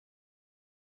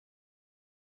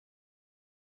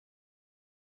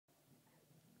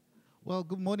Well,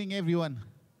 good morning, everyone.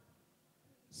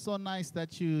 So nice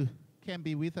that you can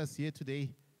be with us here today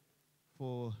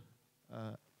for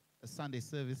a Sunday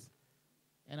service.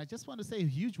 And I just want to say a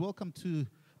huge welcome to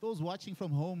those watching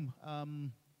from home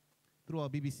through our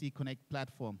BBC Connect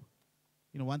platform.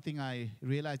 You know, one thing I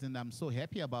realized and I'm so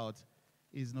happy about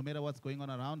is no matter what's going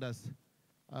on around us,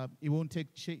 it won't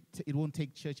take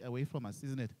church away from us,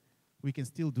 isn't it? We can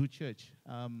still do church.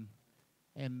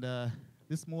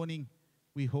 This morning,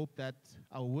 we hope that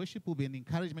our worship will be an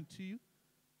encouragement to you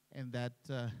and that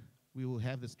we will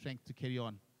have the strength to carry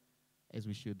on as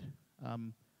we should.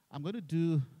 I'm going to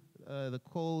do the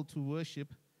call to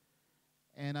worship,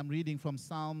 and I'm reading from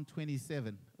Psalm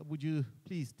 27. Would you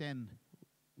please stand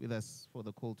with us for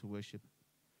the call to worship?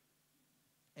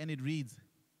 And it reads,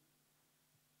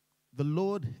 "The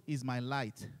Lord is my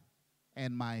light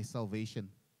and my salvation.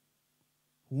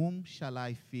 Whom shall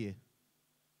I fear?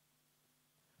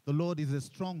 The Lord is a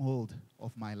stronghold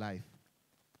of my life.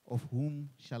 Of whom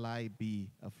shall I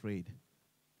be afraid?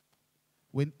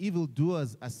 When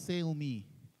evildoers assail me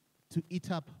to eat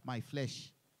up my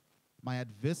flesh, my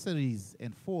adversaries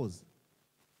and foes,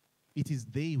 it is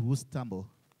they who stumble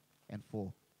and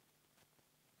fall.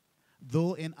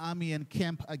 Though an army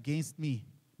encamp against me,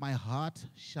 my heart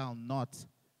shall not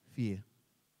fear.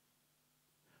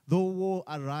 Though war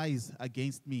arise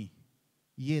against me,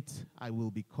 yet I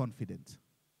will be confident.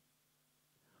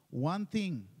 One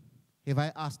thing have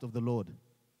I asked of the Lord,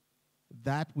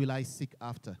 that will I seek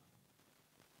after,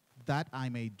 that I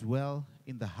may dwell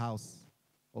in the house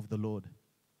of the Lord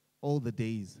all the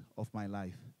days of my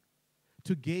life,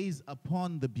 to gaze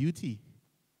upon the beauty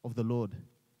of the Lord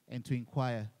and to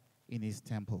inquire in his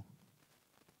temple."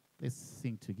 Let's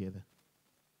sing together.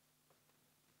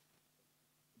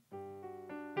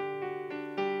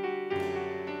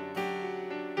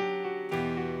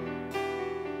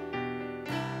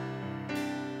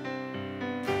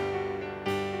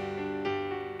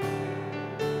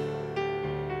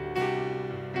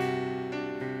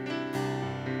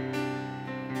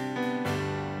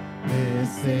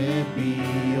 Blessed be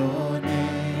your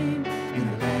name in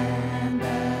a land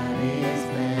that is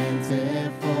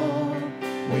plentiful,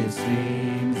 where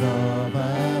streams of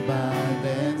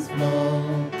abundance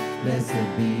flow.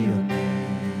 Blessed be your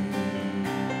name.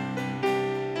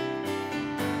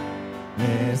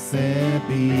 Blessed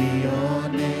be your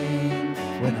name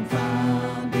when I'm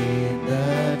found in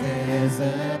the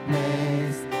desert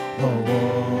place, or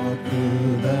walk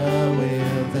through the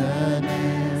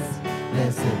wilderness.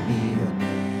 Blessed be your name.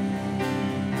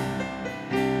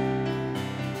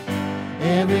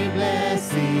 Every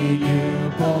blessing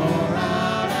you pour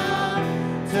out, I'll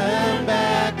turn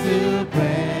back to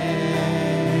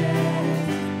praise.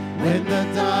 When the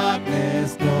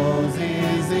darkness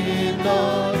closes in,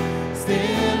 Lord,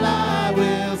 still I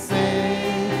will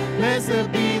say,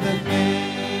 blessed be the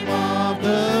name of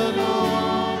the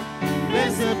Lord.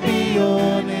 Blessed be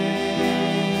your name.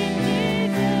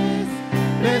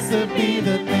 Blessed be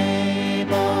the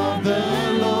name of the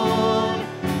Lord.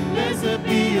 Blessed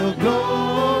be your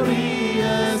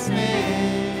glorious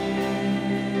name.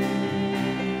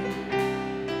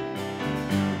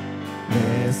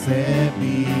 Blessed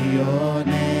be your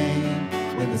name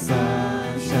when the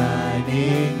sun's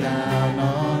shining down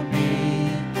on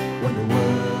me, when the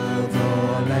world's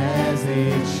all as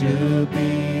it should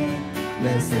be.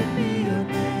 Blessed be your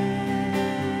name.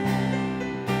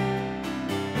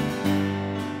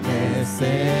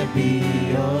 Blessed be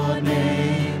your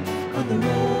name on the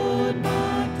road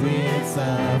marked with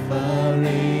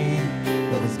suffering,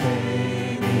 for there's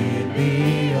pain in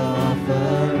the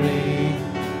offering.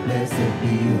 Blessed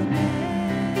be your name.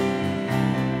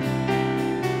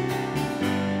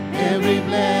 Every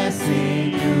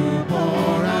blessing you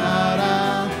pour out,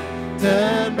 I'll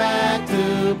turn back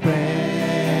to praise.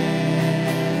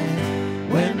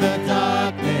 When the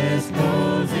darkness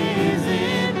closes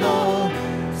in, Lord,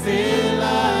 still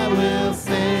I will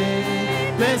say,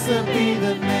 blessed be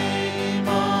the name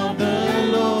of the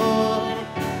Lord.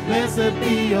 Blessed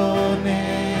be your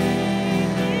name.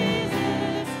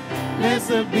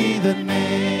 Blessed be the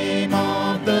name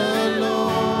of the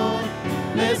Lord.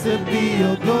 Blessed be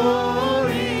your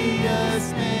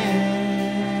glorious name.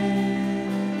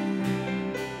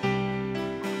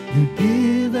 You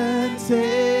give and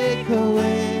take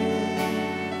away.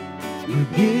 You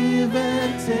give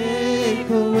and take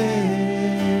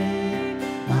away.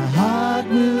 My heart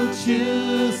will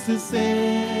choose to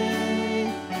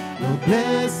say, oh,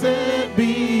 blessed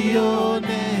be your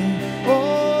name.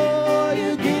 Oh,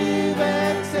 you give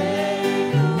and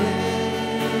take away.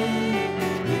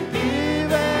 You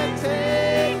give and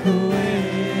take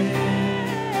away.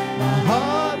 My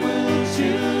heart will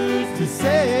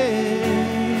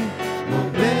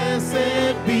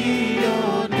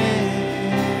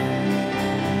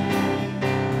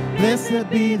Blessed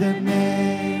be the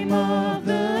name of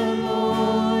the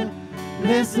Lord.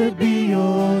 Blessed be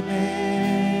your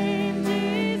name,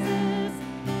 Jesus.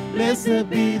 Blessed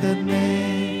be the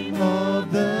name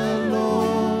of the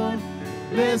Lord.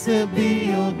 Blessed be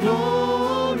your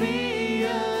glorious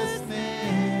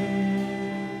name.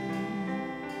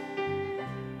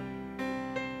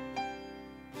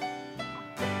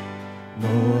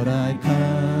 Lord, I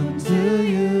come to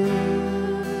you.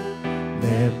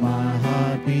 Let my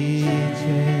heart be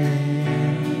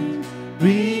changed,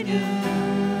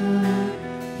 renewed,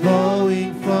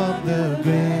 flowing from the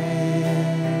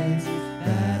grace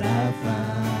that I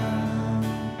found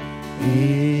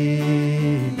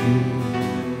in you.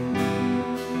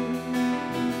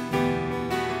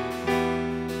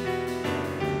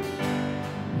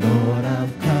 Lord,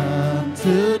 I've come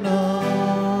to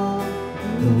know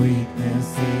the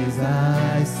weaknesses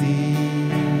I see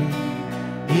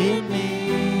in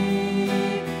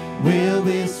me will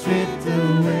be stripped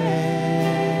away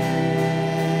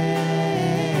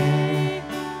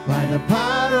by the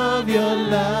power of your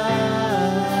love.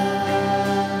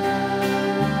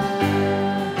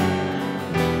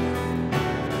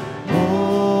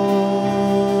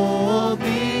 Hold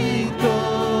me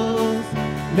close,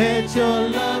 let your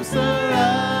love surround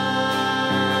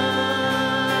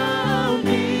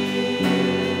me.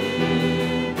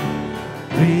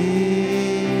 Bring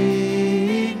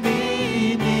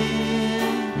me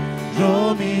near,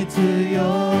 draw me to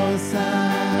your side.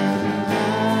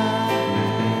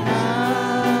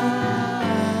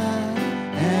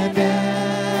 And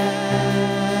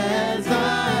as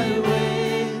I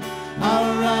wait,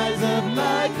 I'll rise up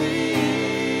like the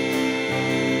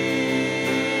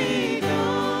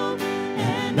eagle,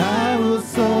 and I will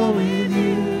soar with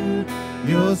you.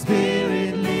 Your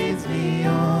spirit leads me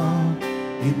on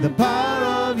in the power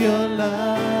of your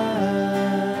love.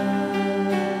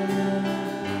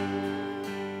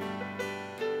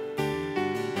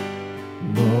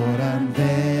 Lord,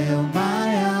 unveil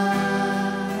my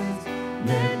eyes,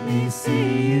 let me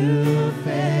see you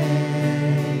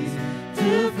face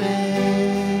to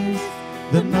face,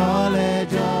 the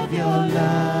knowledge of your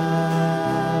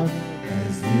love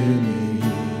as you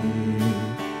live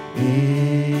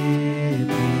in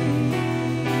me.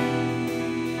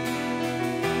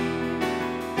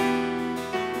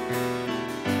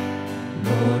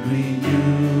 Lord,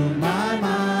 renew my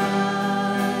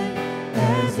mind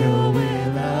as your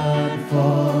will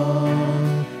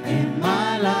unfold in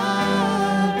my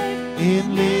life,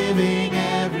 in living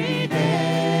every day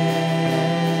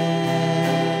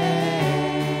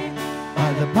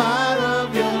by the power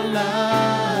of your love.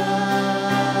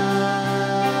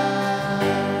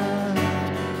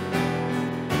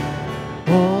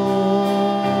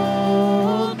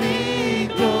 Hold me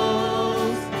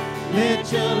close,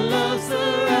 let your love surround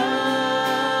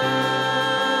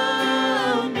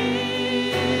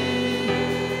me.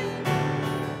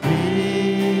 Bring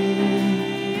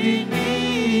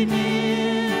me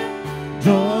near,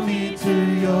 draw me to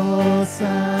your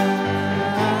side.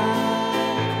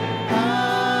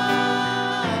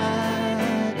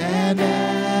 And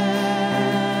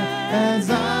as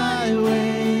I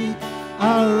wait,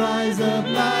 I'll rise up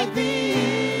like the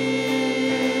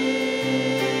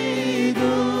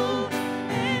eagle,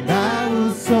 and I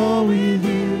will soar with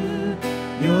you.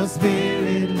 Your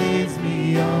spirit leads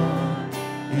me on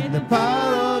in the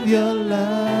power of your love.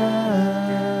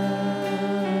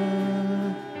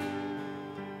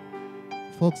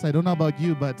 Folks, I don't know about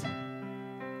you, but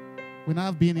when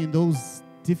I've been in those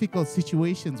difficult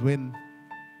situations when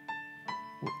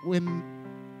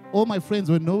all my friends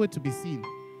were nowhere to be seen,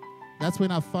 that's when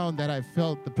I found that I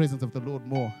felt the presence of the Lord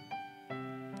more.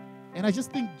 And I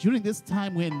just think during this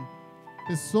time when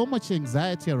there's so much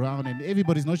anxiety around and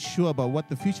everybody's not sure about what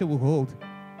the future will hold,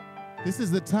 this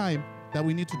is the time that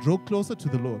we need to draw closer to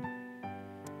the Lord.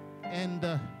 And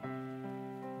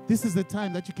this is the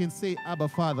time that you can say, Abba,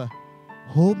 Father,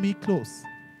 hold me close.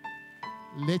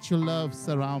 Let your love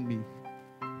surround me.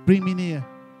 Bring me near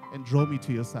and draw me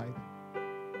to your side.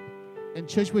 And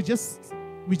church, we just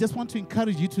want to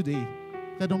encourage you today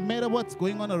that no matter what's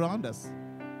going on around us,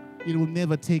 it will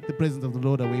never take the presence of the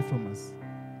Lord away from us.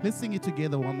 Let's sing it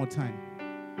together one more time.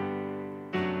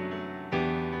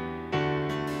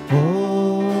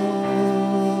 Hold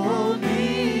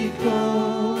me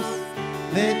close,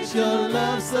 let your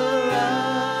love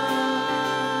surround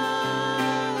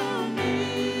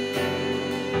me.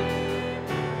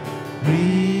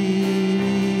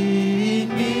 Bring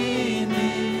me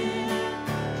near,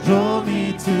 draw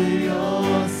me to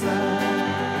your side.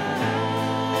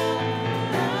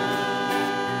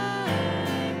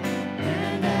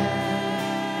 And as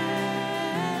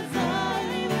I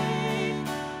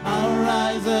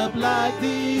rise up like the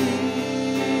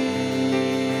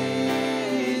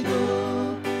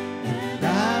eagle, and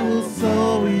I will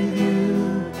soar with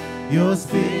you. Your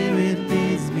spirit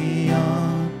leads me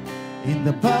on in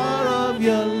the power of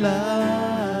your love,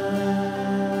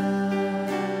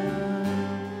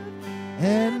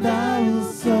 and I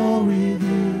will soar with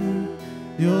you.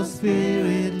 Your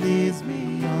spirit leads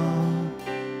me on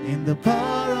in the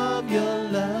power of your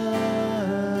love.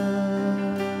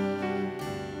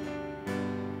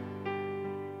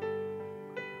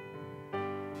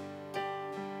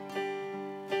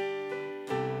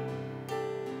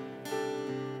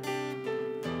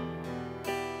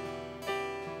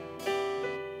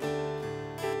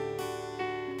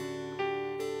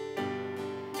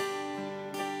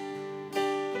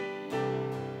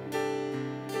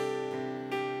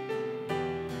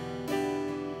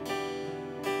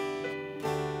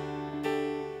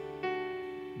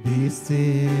 Be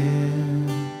still,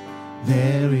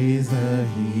 there is a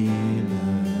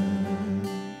healer.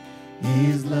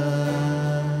 His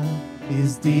love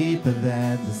is deeper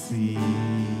than the sea.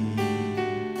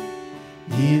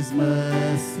 His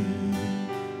mercy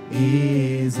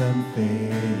is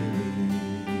unfailing.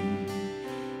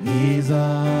 His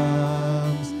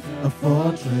arms a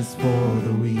fortress for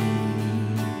the weak.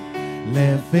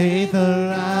 Let faith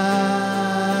arise.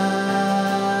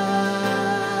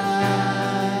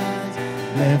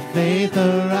 Let faith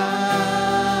arise.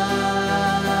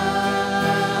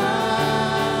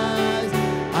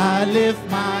 I lift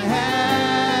my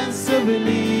hands to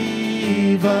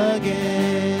believe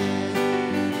again.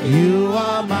 You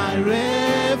are my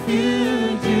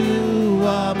refuge, you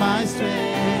are my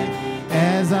strength.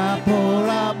 As I pour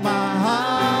out my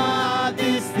heart,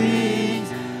 these things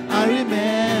I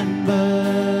remember.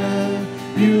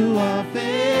 You are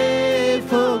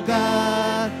faithful,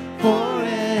 God, forever.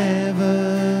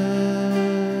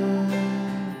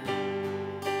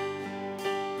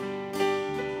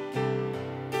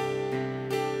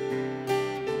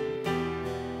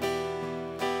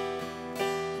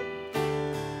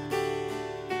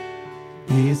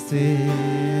 Be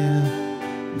still,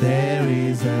 there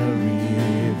is a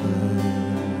river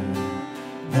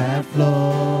that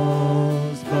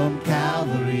flows from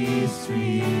Calvary's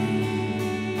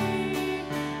stream,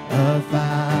 a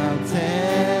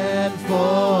fountain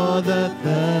for the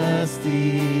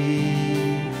thirsty,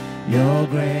 your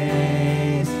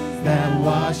grace that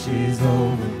washes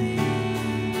over me.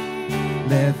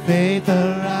 Let faith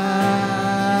arise.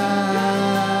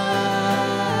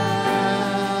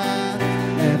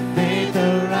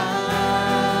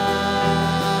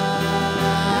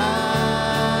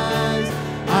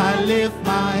 Lift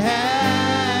my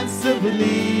hands to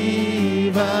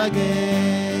believe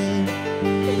again.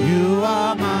 You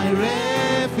are my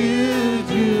refuge,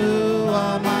 you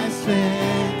are my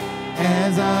strength.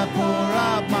 As I pour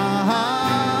out my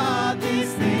heart,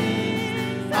 these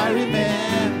things I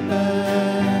remember.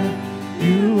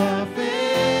 You are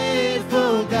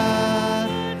faithful, God,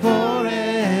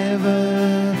 forever.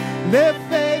 Let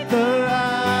faith arise.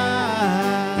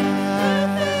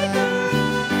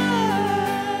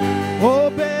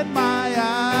 Open my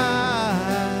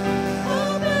eyes.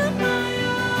 Open my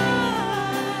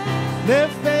eyes. Let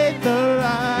faith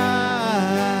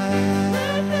arise.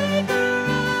 Let faith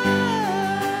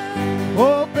arise.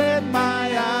 Open my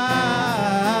eyes.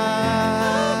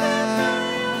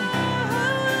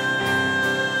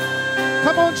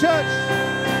 Come on, church.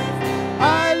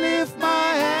 I lift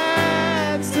my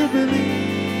hands to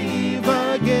believe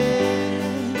again.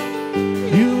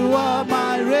 You are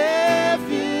my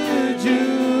refuge,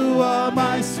 you are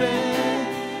my strength.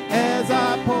 As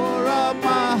I pour out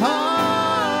my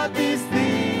heart, these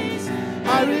things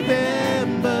I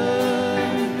remember.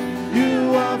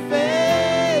 You are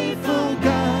faithful,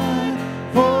 God,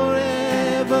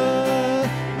 forever.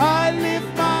 I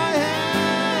lift my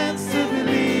hands to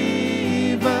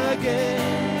believe again.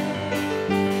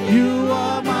 You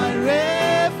are my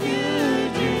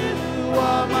refuge, you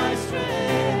are my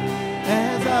strength.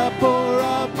 As I pour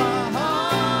out my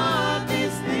heart,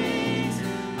 these things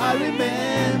I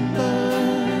remember.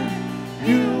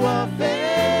 You are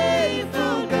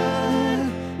faithful,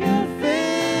 God. You're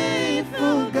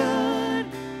faithful, God,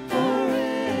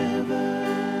 forever.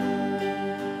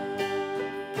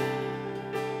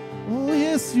 Oh,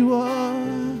 yes, you are.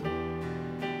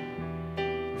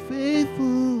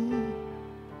 Faithful,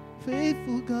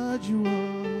 faithful God, you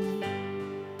are.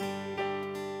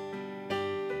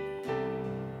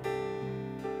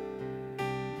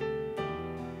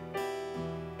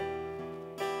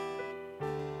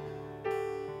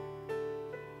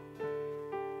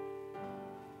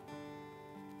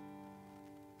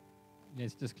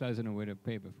 Let's just close in a word of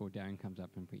prayer before Darren comes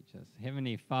up and preaches.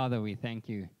 Heavenly Father, we thank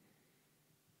you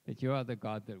that you are the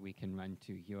God that we can run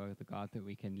to. You are the God that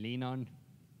we can lean on,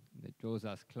 that draws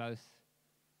us close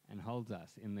and holds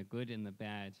us in the good and the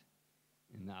bad,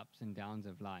 in the ups and downs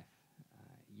of life.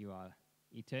 You are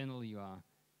eternal, you are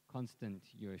constant,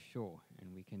 you are sure,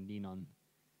 and we can lean on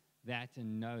that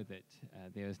and know that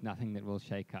there is nothing that will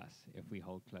shake us if we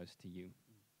hold close to you.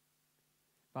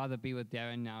 Father, be with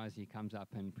Darren now as he comes up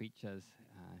and preaches.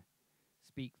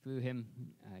 Speak through him.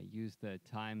 Use the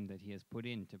time that he has put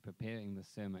into preparing the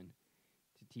sermon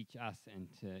to teach us and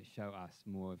to show us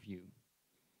more of you.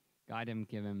 Guide him,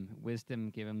 give him wisdom,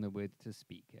 give him the words to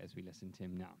speak as we listen to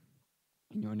him now.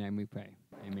 In your name we pray.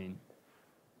 Amen.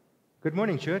 Good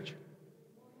morning, church.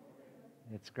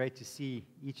 It's great to see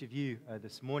each of you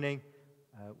this morning.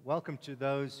 Welcome to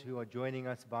those who are joining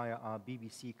us via our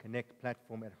BBC Connect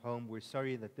platform at home. We're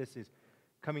sorry that this is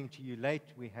coming to you late.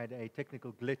 We had a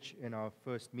technical glitch in our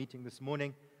first meeting this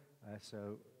morning,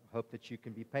 so hope that you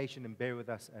can be patient and bear with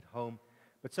us at home.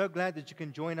 But so glad that you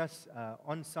can join us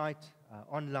on site,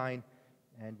 online,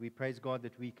 and we praise God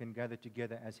that we can gather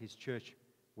together as His church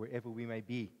wherever we may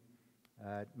be,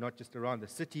 not just around the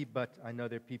city, but I know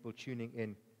there are people tuning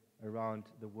in around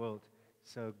the world.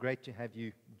 So great to have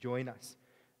you join us.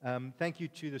 Thank you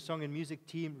to the song and music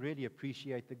team. Really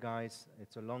appreciate the guys.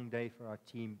 It's a long day for our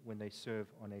team when they serve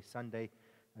on a Sunday.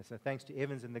 So thanks to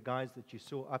Evans and the guys that you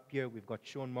saw up here. We've got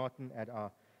Sean Martin at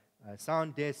our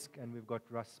sound desk, and we've got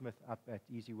Russ Smith up at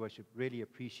Easy Worship. Really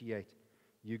appreciate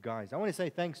you guys. I want to say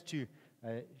thanks to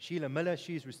Sheila Miller.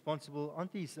 She's responsible.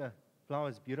 Aren't these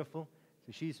flowers beautiful?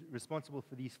 So she's responsible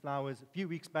for these flowers. A few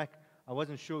weeks back, I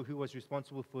wasn't sure who was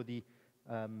responsible for the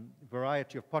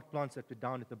variety of pot plants that were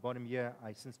down at the bottom here.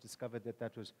 I since discovered that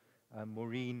that was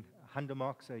Maureen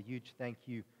Hundermark, so a huge thank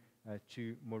you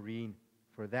to Maureen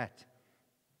for that.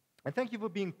 And thank you for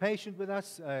being patient with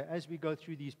us as we go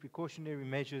through these precautionary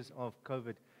measures of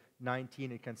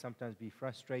COVID-19. It can sometimes be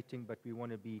frustrating, but we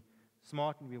want to be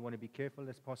smart and we want to be careful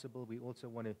as possible. We also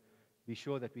want to be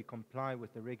sure that we comply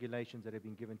with the regulations that have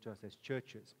been given to us as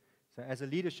churches. So as a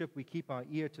leadership, we keep our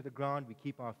ear to the ground, we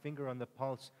keep our finger on the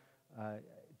pulse,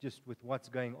 just with what's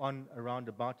going on around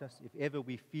about us. If ever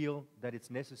we feel that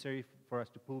it's necessary for us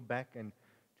to pull back and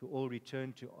to all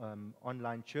return to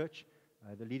online church,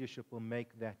 the leadership will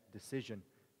make that decision.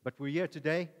 But we're here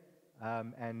today,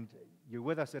 and you're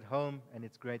with us at home, and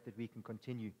it's great that we can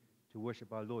continue to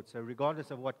worship our Lord. So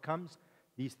regardless of what comes,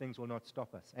 these things will not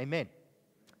stop us. Amen.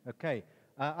 Okay.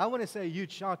 I want to say a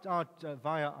huge shout out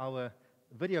via our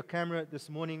video camera this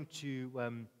morning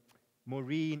to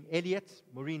Maureen Elliott.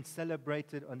 Maureen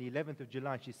celebrated on the 11th of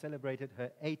July. She celebrated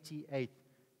her 88th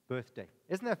birthday.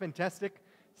 Isn't that fantastic?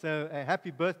 So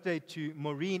happy birthday to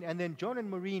Maureen. And then John and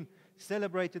Maureen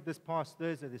celebrated this past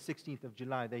Thursday, the 16th of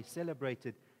July. They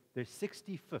celebrated their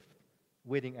 65th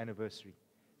wedding anniversary.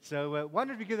 So why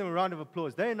don't we give them a round of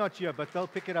applause? They're not here, but they'll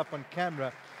pick it up on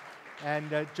camera.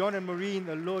 And John and Maureen,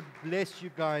 the Lord bless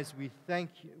you guys. We thank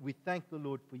the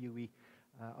Lord for you. We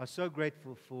are so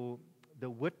grateful for the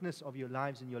witness of your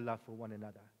lives and your love for one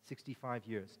another. 65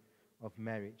 years of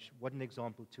marriage. What an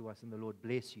example to us, and the Lord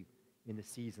bless you in the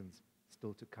seasons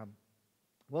still to come.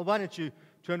 Well, why don't you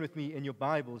turn with me in your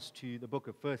Bibles to the book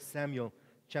of 1 Samuel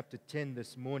chapter 10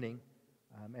 this morning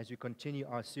as we continue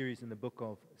our series in the book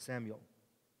of Samuel.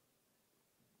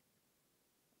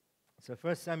 So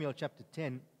 1 Samuel chapter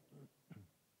 10,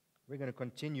 we're going to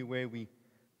continue where we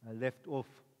left off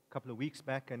a couple of weeks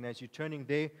back. And as you're turning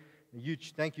there, a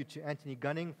huge thank you to Anthony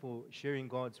Gunning for sharing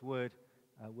God's word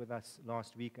with us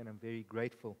last week. And I'm very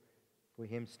grateful for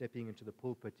him stepping into the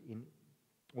pulpit in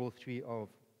all three of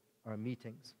our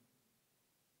meetings.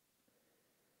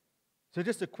 So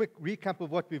just a quick recap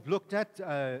of what we've looked at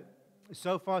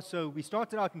so far. So we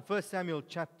started out in 1 Samuel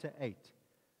chapter 8,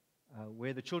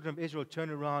 where the children of Israel turn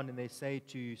around and they say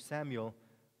to Samuel,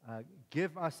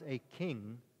 give us a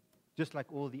king just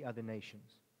like all the other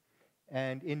nations.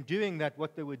 And in doing that,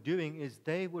 what they were doing is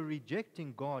they were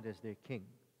rejecting God as their king.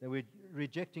 They were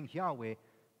rejecting Yahweh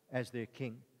as their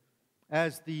king.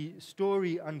 As the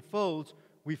story unfolds,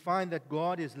 we find that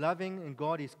God is loving and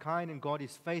God is kind and God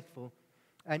is faithful,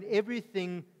 and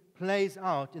everything plays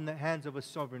out in the hands of a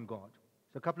sovereign God.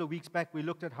 So a couple of weeks back, we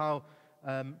looked at how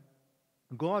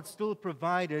God still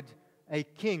provided a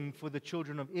king for the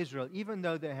children of Israel, even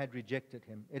though they had rejected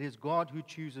him. It is God who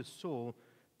chooses Saul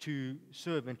to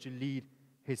serve and to lead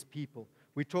his people.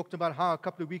 We talked about how a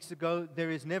couple of weeks ago,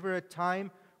 there is never a time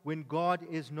when God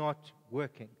is not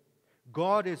working.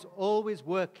 God is always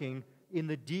working in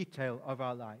the detail of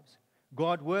our lives.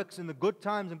 God works in the good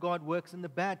times and God works in the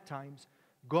bad times.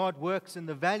 God works in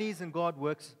the valleys and God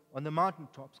works on the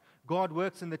mountaintops. God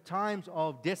works in the times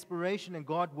of desperation and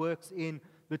God works in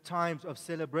the times of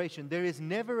celebration. There is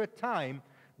never a time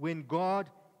when God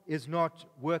is not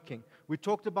working. We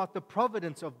talked about the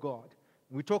providence of God.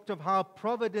 We talked of how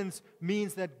providence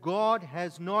means that God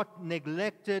has not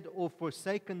neglected or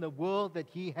forsaken the world that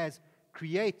He has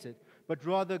created, but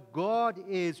rather God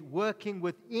is working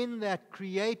within that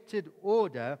created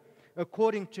order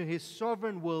according to His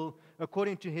sovereign will,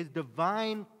 according to His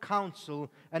divine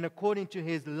counsel, and according to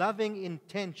His loving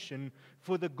intention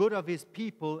for the good of His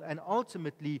people and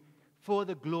ultimately for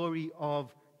the glory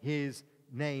of His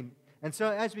name. And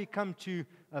so as we come to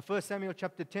 1 Samuel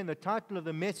chapter 10, the title of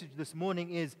the message this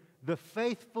morning is The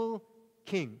Faithful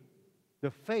King.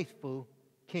 The Faithful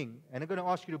King. And I'm going to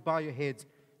ask you to bow your heads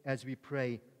as we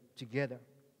pray together.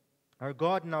 Our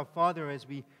God and our Father, as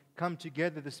we come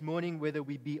together this morning, whether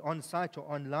we be on site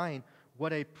or online,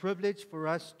 what a privilege for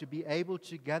us to be able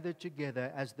to gather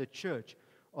together as the church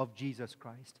of Jesus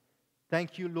Christ.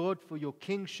 Thank you, Lord, for your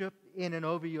kingship in and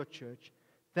over your church.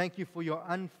 Thank you for your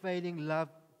unfailing love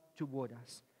toward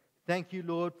us. Thank you,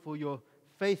 Lord, for your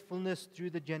faithfulness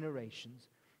through the generations.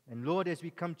 And Lord, as we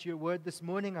come to your word this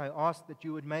morning, I ask that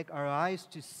you would make our eyes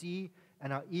to see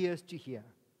and our ears to hear,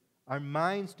 our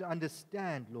minds to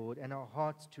understand, Lord, and our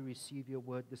hearts to receive your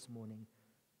word this morning.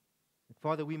 That,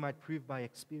 Father, we might prove by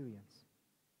experience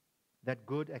that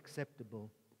good, acceptable,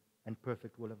 and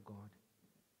perfect will of God.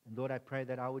 And Lord, I pray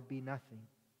that I would be nothing,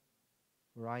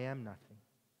 for I am nothing.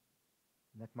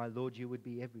 And that, my Lord, you would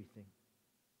be everything,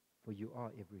 for you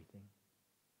are everything.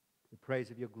 The praise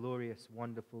of your glorious,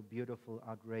 wonderful, beautiful,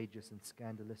 outrageous, and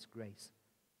scandalous grace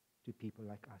to people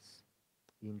like us.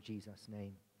 In Jesus'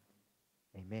 name,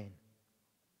 amen.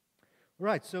 All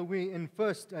right, so we're in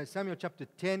 1 Samuel chapter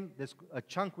 10. There's a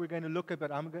chunk we're going to look at,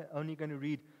 but I'm only going to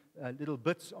read little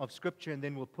bits of Scripture, and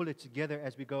then we'll pull it together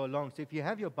as we go along. So if you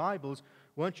have your Bibles,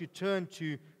 won't you turn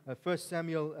to 1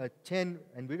 Samuel 10,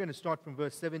 and we're going to start from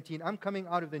verse 17. I'm coming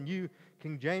out of the New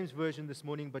King James Version this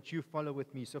morning, but you follow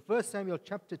with me. So 1 Samuel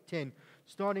chapter 10,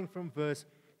 starting from verse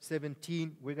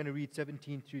 17, we're going to read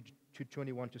 17 through to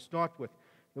 21 to start with.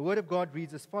 The Word of God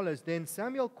reads as follows. Then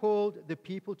Samuel called the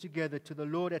people together to the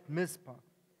Lord at Mizpah,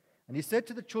 and he said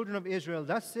to the children of Israel,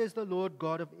 Thus says the Lord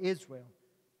God of Israel,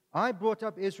 I brought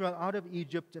up Israel out of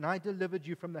Egypt, and I delivered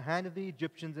you from the hand of the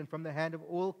Egyptians and from the hand of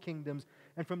all kingdoms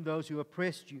and from those who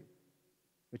oppressed you.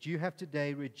 But you have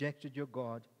today rejected your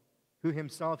God, who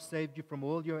himself saved you from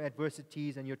all your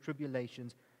adversities and your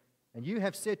tribulations. And you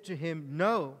have said to him,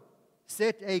 No,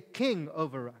 set a king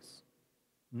over us.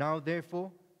 Now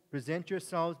therefore, present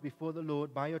yourselves before the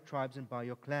Lord by your tribes and by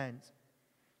your clans.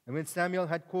 And when Samuel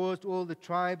had caused all the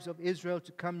tribes of Israel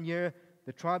to come near,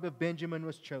 the tribe of Benjamin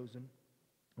was chosen.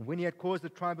 And when he had caused the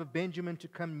tribe of Benjamin to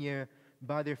come near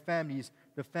by their families,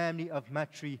 the family of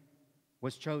Matri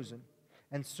was chosen.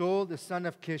 And Saul, the son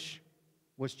of Kish,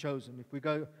 was chosen. If we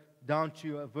go down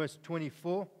to verse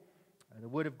 24, the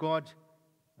word of God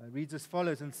reads as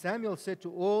follows. And Samuel said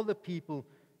to all the people,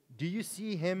 Do you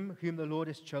see him whom the Lord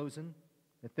has chosen?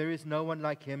 That there is no one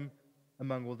like him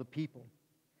among all the people.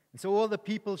 And so all the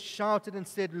people shouted and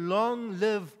said, Long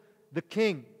live the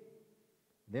king.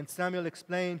 Then Samuel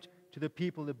explained to the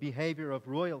people the behavior of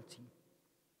royalty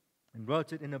and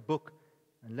wrote it in a book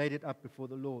and laid it up before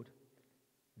the Lord.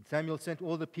 And Samuel sent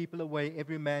all the people away,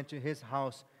 every man to his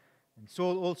house. And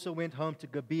Saul also went home to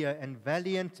Gibeah, and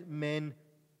valiant men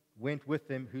went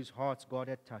with him whose hearts God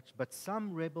had touched. But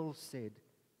some rebels said,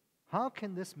 How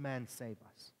can this man save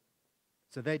us?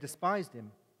 So they despised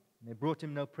him, and they brought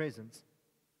him no presents,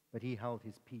 but he held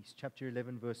his peace. Chapter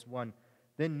 11, verse 1.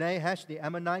 Then Nahash the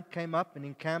Ammonite came up and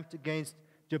encamped against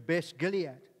Jabesh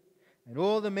Gilead. And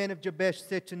all the men of Jabesh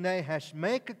said to Nahash,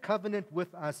 Make a covenant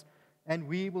with us, and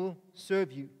we will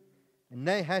serve you. And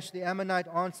Nahash the Ammonite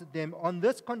answered them, On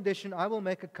this condition I will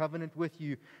make a covenant with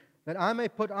you, that I may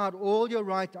put out all your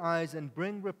right eyes and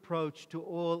bring reproach to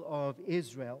all of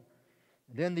Israel.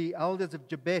 And then the elders of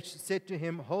Jabesh said to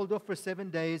him, Hold off for 7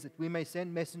 days, that we may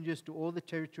send messengers to all the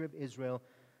territory of Israel.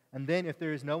 And then if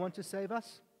there is no one to save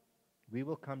us, we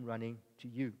will come running to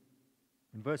you.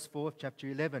 In verse 4 of chapter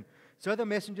 11, So the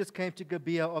messengers came to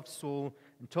Gibeah of Saul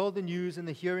and told the news in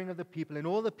the hearing of the people. And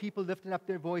all the people lifted up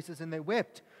their voices and they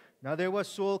wept. Now there was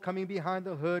Saul coming behind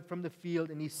the herd from the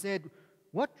field. And he said,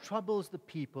 What troubles the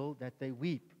people that they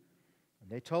weep? And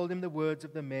they told him the words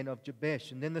of the men of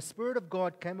Jabesh. And then the Spirit of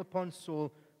God came upon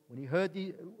Saul when he heard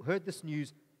this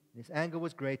news, and his anger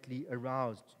was greatly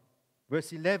aroused.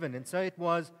 Verse 11, And so it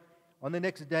was on the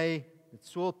next day that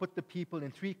Saul put the people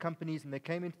in 3 companies, and they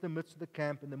came into the midst of the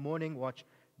camp in the morning watch,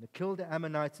 and they killed the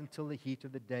Ammonites until the heat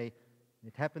of the day.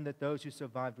 It happened that those who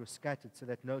survived were scattered, so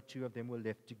that no two of them were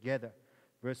left together.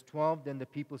 Verse 12, then the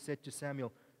people said to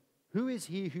Samuel, who is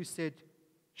he who said,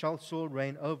 shall Saul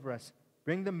reign over us?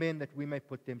 Bring the men that we may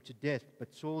put them to death.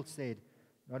 But Saul said,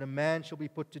 not a man shall be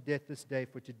put to death this day,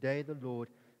 for today the Lord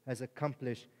has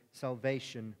accomplished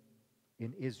salvation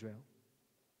in Israel.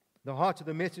 The heart of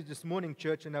the message this morning,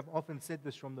 church, and I've often said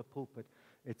this from the pulpit,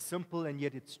 it's simple and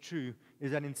yet it's true,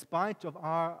 is that in spite of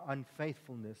our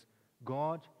unfaithfulness,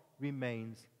 God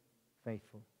remains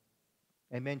faithful.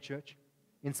 Amen, church?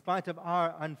 In spite of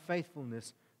our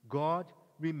unfaithfulness, God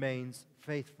remains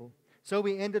faithful. So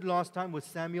we ended last time with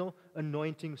Samuel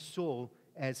anointing Saul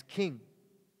as king.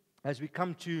 As we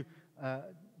come to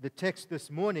the text this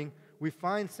morning, we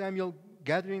find Samuel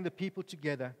gathering the people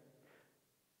together.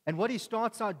 And what he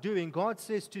starts out doing, God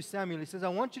says to Samuel, he says, I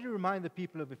want you to remind the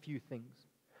people of a few things.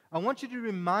 I want you to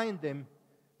remind them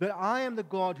that I am the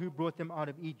God who brought them out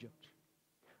of Egypt.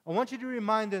 I want you to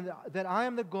remind them that I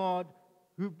am the God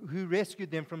who rescued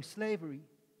them from slavery.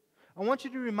 I want you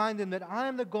to remind them that I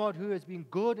am the God who has been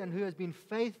good and who has been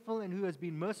faithful and who has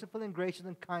been merciful and gracious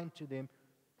and kind to them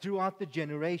throughout the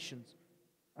generations.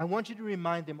 I want you to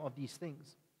remind them of these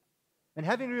things. And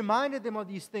having reminded them of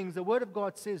these things, the Word of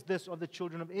God says this of the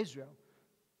children of Israel.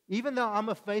 Even though I'm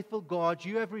a faithful God,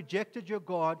 you have rejected your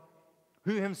God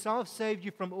who himself saved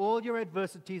you from all your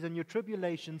adversities and your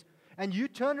tribulations, and you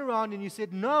turn around and you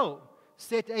said, no,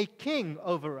 set a king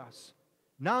over us.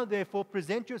 Now, therefore,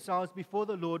 present yourselves before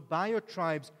the Lord by your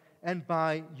tribes and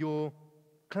by your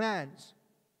clans.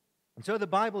 And so the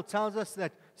Bible tells us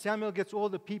that Samuel gets all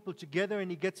the people together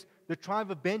and he gets the tribe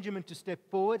of Benjamin to step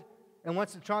forward. And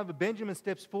once the tribe of Benjamin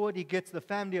steps forward, he gets the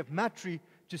family of Matri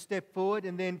to step forward.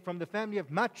 And then from the family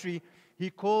of Matri, he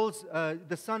calls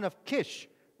the son of Kish,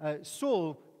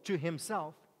 Saul, to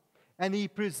himself. And he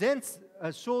presents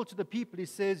Saul to the people. He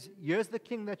says, here's the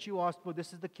king that you asked for.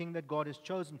 This is the king that God has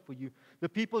chosen for you. The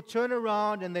people turn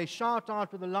around and they shout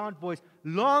out with a loud voice,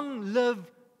 long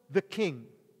live the king.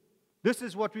 This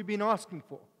is what we've been asking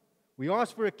for. We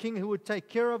asked for a king who would take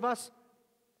care of us,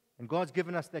 and God's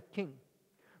given us that king.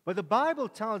 But the Bible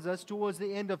tells us towards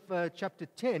the end of chapter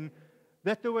 10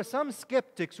 that there were some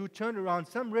skeptics who turned around,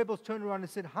 some rebels turned around and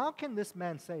said, how can this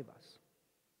man save us?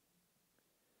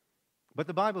 But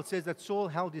the Bible says that Saul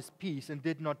held his peace and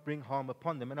did not bring harm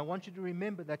upon them. And I want you to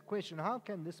remember that question, how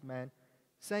can this man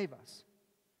save us?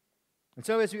 And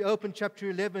so as we open chapter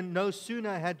 11, no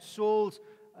sooner had Saul's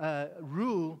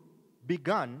rule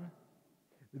begun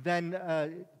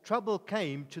than trouble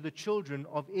came to the children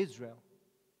of Israel.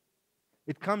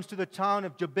 It comes to the town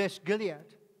of Jabesh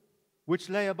Gilead, which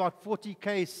lay about 40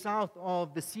 km south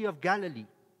of the Sea of Galilee.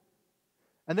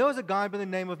 And there was a guy by the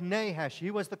name of Nahash.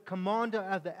 He was the commander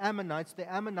of the Ammonites. The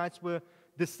Ammonites were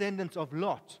descendants of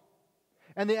Lot.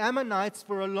 And the Ammonites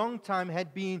for a long time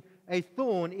had been a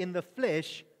thorn in the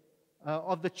flesh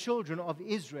of the children of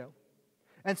Israel.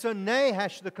 And so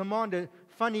Nahash, the commander,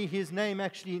 funny, his name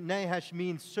actually, Nahash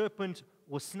means serpent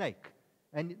or snake.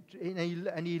 And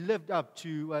he lived up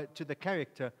to the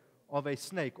character of a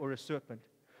snake or a serpent.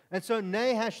 And so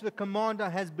Nahash, the commander,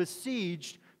 has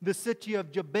besieged the city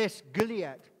of Jabesh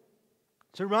Gilead,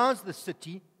 surrounds the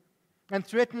city, and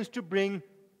threatens to bring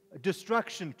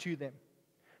destruction to them.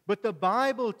 But the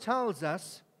Bible tells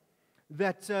us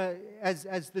that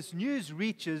as this news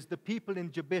reaches the people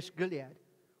in Jabesh Gilead,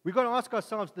 we've got to ask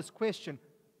ourselves this question.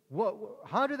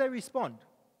 How do they respond?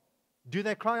 Do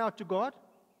they cry out to God?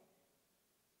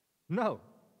 No.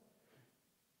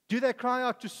 Do they cry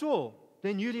out to Saul,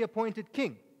 their newly appointed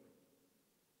king?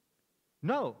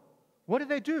 No. What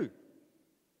do?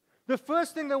 The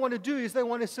first thing they want to do is they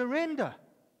want to surrender.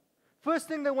 First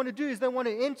thing they want to do is they want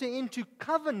to enter into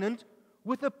covenant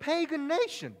with a pagan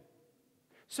nation.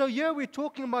 So here we're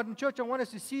talking about, in church, I want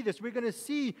us to see this. We're going to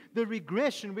see the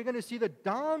regression. We're going to see the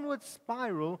downward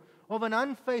spiral of an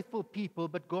unfaithful people,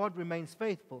 but God remains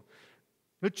faithful.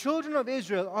 The children of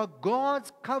Israel are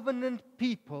God's covenant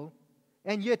people,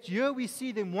 and yet here we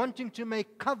see them wanting to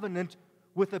make covenant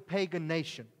with a pagan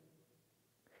nation.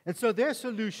 And so their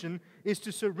solution is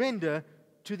to surrender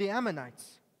to the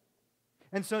Ammonites.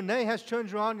 And so Nahash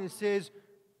turns around and says,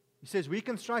 we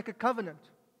can strike a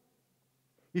covenant.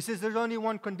 He says there's only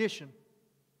one condition.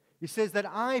 He says that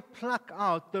I pluck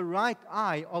out the right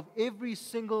eye of every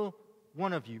single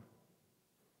one of you.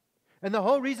 And the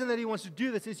whole reason that he wants to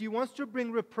do this is he wants to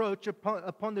bring reproach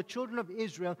upon the children of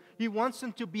Israel. He wants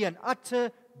them to be an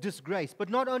utter disgrace. But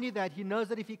not only that, he knows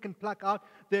that if he can pluck out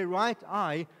their right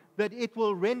eye, that it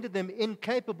will render them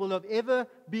incapable of ever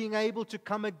being able to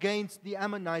come against the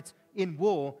Ammonites in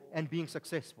war and being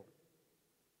successful.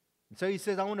 And so he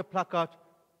says, I want to pluck out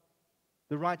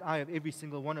the right eye of every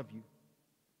single one of you.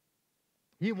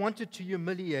 He wanted to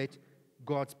humiliate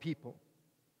God's people.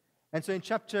 And so in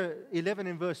chapter 11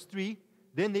 and verse 3,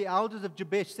 then the elders of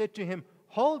Jabesh said to him,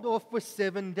 hold off for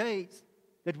 7 days,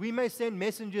 that we may send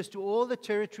messengers to all the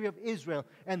territory of Israel.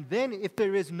 And then if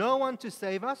there is no one to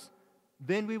save us,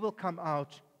 then we will come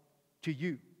out to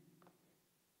you.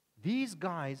 These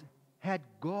guys had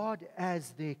God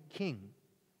as their king,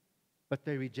 but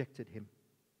they rejected him.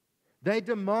 They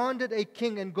demanded a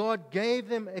king, and God gave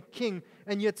them a king,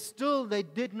 and yet still they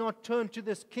did not turn to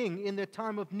this king in their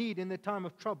time of need, in their time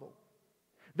of trouble.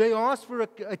 They asked for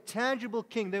a tangible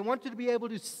king. They wanted to be able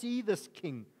to see this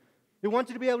king. They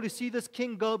wanted to be able to see this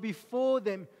king go before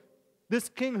them, this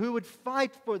king who would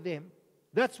fight for them.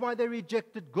 That's why they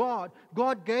rejected God.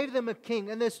 God gave them a king,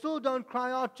 and they still don't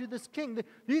cry out to this king.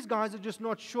 These guys are just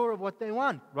not sure of what they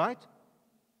want, right?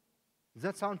 Does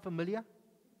that sound familiar?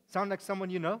 Sound like someone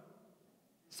you know?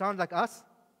 Sound like us?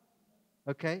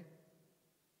 Okay.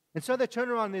 And so they turn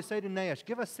around and they say to Nahash,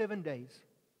 give us 7 days,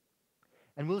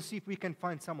 and we'll see if we can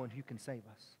find someone who can save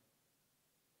us.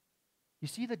 You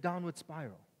see the downward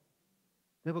spiral.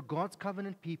 They were God's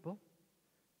covenant people,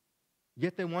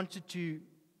 yet they wanted to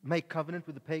make covenant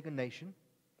with the pagan nation.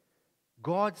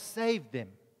 God saved them,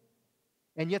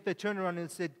 and yet they turned around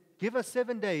and said, give us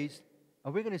 7 days,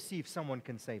 and we're going to see if someone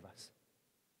can save us.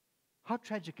 How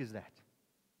tragic is that?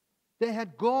 They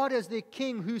had God as their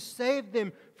king who saved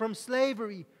them from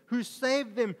slavery, who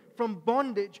saved them from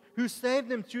bondage, who saved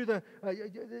them through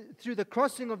the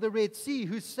crossing of the Red Sea,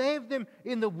 who saved them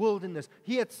in the wilderness.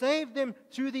 He had saved them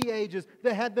through the ages.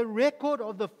 They had the record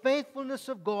of the faithfulness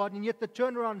of God, and yet they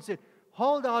turned around and said,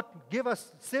 hold out, give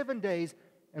us 7 days,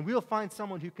 and we'll find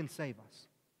someone who can save us.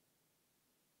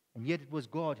 And yet it was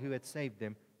God who had saved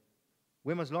them.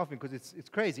 Wema's laughing because it's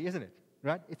crazy, isn't it?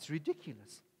 Right? It's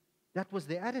ridiculous. That was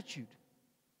their attitude.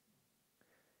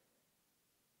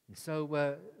 And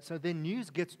so then news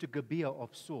gets to Gibeah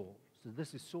of Saul. So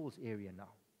this is Saul's area now.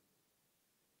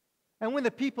 And when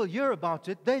the people hear about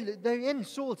it, they're in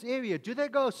Saul's area. Do they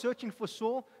go searching for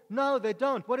Saul? No, they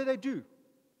don't. What do?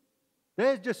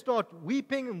 They just start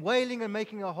weeping and wailing and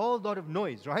making a whole lot of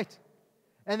noise, right?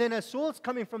 And then as Saul's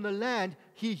coming from the land,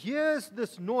 he hears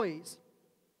this noise.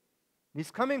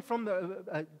 He's coming from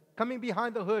coming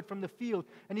behind the herd from the field,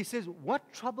 and he says,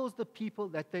 what troubles the people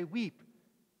that they weep?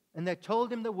 And they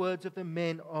told him the words of the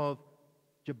men of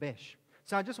Jabesh.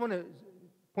 So I just want to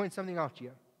point something out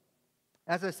here.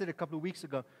 As I said a couple of weeks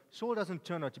ago, Saul doesn't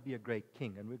turn out to be a great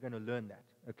king, and we're going to learn that,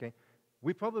 okay?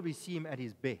 We probably see him at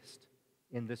his best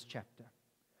in this chapter.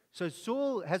 So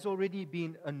Saul has already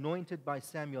been anointed by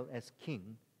Samuel as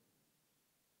king,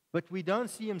 but we don't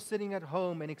see him sitting at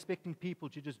home and expecting people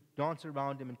to just dance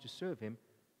around him and to serve him.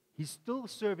 He's still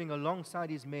serving alongside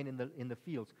his men in the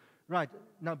fields. Right,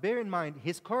 now bear in mind,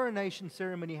 his coronation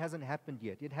ceremony hasn't happened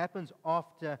yet. It happens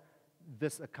after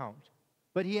this account.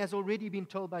 But he has already been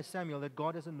told by Samuel that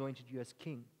God has anointed you as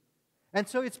king. And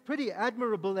so it's pretty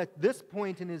admirable at this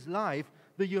point in his life,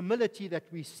 the humility that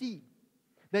we see.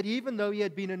 That even though he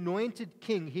had been anointed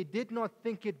king, he did not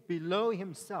think it below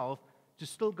himself to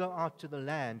still go out to the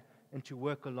land and to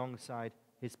work alongside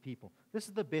his people. This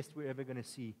is the best we're ever going to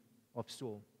see of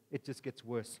Saul. It just gets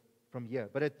worse from here.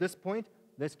 But at this point,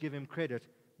 let's give him credit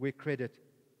where credit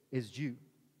is due.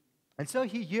 And so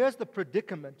he hears the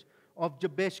predicament of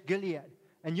Jabesh Gilead.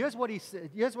 And here's what he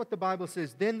said. Here's what the Bible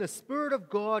says. Then the Spirit of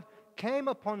God came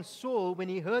upon Saul when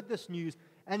he heard this news,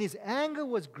 and his anger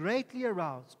was greatly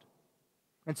aroused.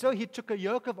 And so he took a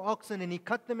yoke of oxen and he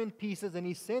cut them in pieces, and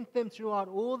he sent them throughout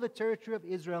all the territory of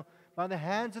Israel by the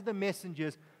hands of the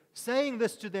messengers, saying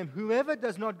this to them, whoever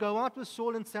does not go out with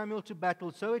Saul and Samuel to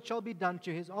battle, so it shall be done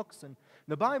to his oxen.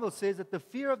 The Bible says that the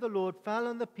fear of the Lord fell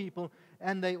on the people,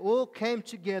 and they all came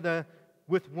together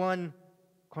with one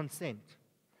consent.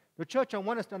 The church, I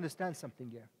want us to understand something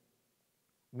here.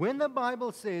 When the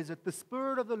Bible says that the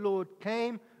Spirit of the Lord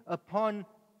came upon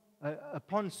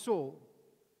Saul,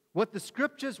 what the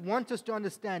Scriptures want us to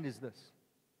understand is this.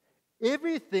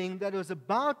 Everything that was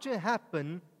about to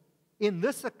happen in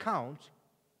this account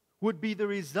would be the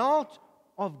result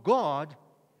of God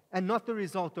and not the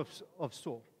result of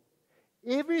Saul.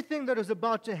 Everything that was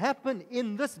about to happen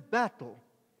in this battle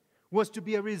was to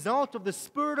be a result of the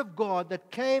Spirit of God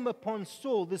that came upon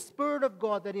Saul, the Spirit of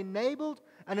God that enabled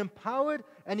and empowered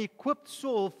and equipped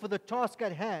Saul for the task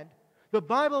at hand. The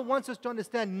Bible wants us to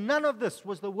understand none of this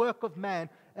was the work of man,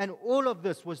 and all of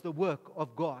this was the work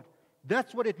of God.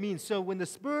 That's what it means. So when the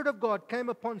Spirit of God came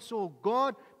upon Saul,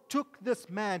 God took this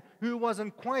man who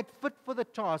wasn't quite fit for the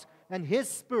task, and his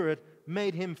Spirit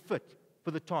made him fit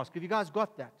for the task. Have you guys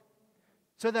got that?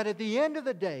 So that at the end of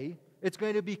the day, it's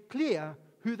going to be clear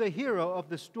who the hero of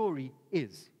the story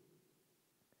is.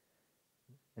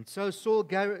 And so Saul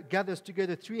gathers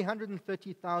together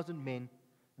 330,000 men,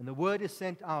 and the word is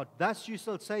sent out. Thus you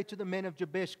shall say to the men of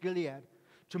Jabesh Gilead,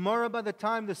 tomorrow by the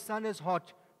time the sun is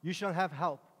hot, you shall have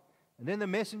help. And then the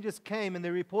messengers came, and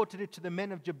they reported it to the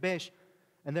men of Jabesh,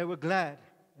 and they were glad.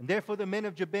 And therefore the men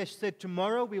of Jabesh said,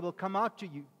 tomorrow we will come out to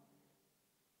you,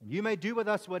 and you may do with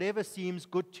us whatever seems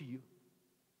good to you.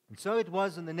 And so it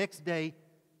was on the next day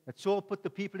that Saul put the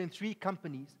people in 3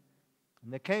 companies,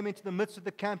 and they came into the midst of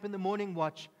the camp in the morning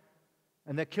watch,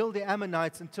 and they killed the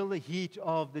Ammonites until the heat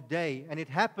of the day. And it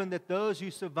happened that those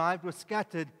who survived were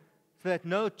scattered, so that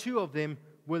no 2 of them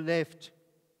were left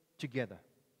together.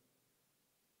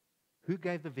 Who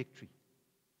gave the victory?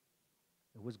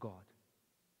 It was God.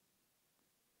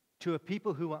 To a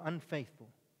people who were unfaithful,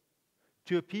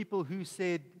 to a people who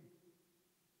said,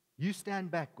 you stand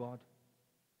back, God.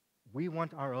 We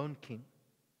want our own king.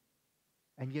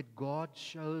 And yet God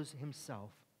shows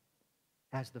himself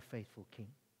as the faithful king.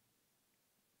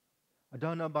 I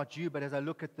don't know about you, but as I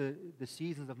look at the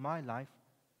seasons of my life,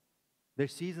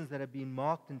 there's seasons that have been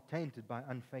marked and tainted by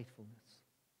unfaithfulness.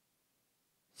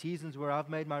 Seasons where I've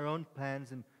made my own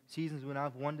plans and seasons when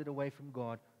I've wandered away from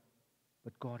God,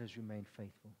 but God has remained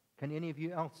faithful. Can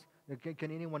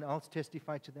anyone else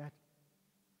testify to that?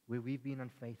 Where we've been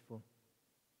unfaithful,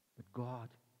 but God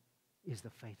is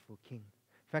the faithful king.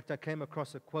 In fact, I came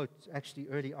across a quote actually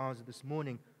early hours of this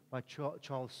morning by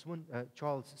Charles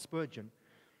Spurgeon.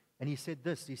 And he said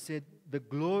this, he said, the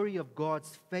glory of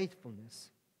God's faithfulness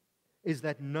is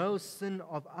that no sin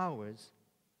of ours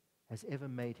has ever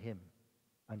made him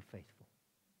unfaithful.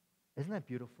 Isn't that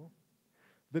beautiful?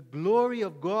 The glory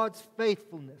of God's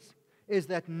faithfulness is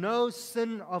that no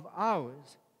sin of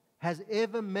ours has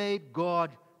ever made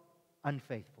God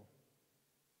unfaithful.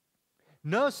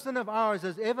 No sin of ours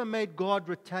has ever made God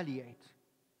retaliate.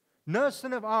 No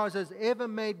sin of ours has ever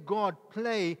made God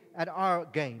play at our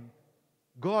game.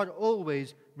 God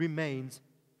always remains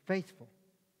faithful.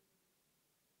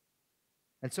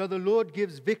 And so the Lord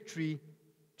gives victory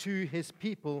to his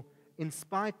people in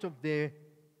spite of their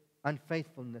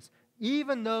unfaithfulness.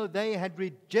 Even though they had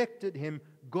rejected him,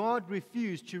 God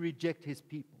refused to reject his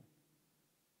people.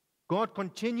 God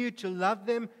continued to love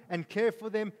them and care for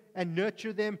them and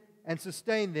nurture them and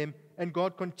sustain them, and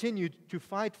God continued to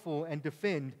fight for and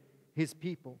defend his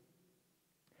people.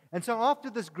 And so after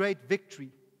this great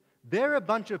victory, there are a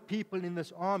bunch of people in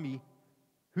this army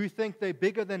who think they're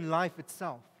bigger than life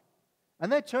itself.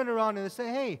 And they turn around and they say,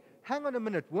 hey, hang on a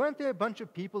minute. Weren't there a bunch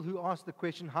of people who asked the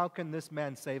question, how can this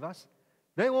man save us?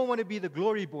 They all want to be the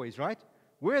glory boys, right?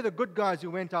 We're the good guys who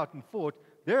went out and fought.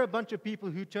 There are a bunch of people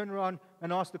who turn around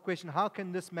and ask the question, how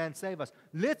can this man save us?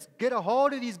 Let's get a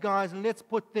hold of these guys and let's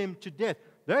put them to death.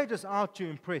 They're just out to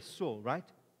impress Saul, right?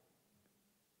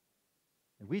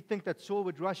 And we think that Saul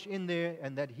would rush in there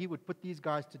and that he would put these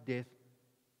guys to death.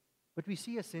 But we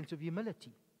see a sense of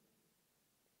humility.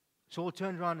 Saul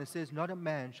turned around and says, not a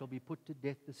man shall be put to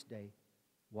death this day.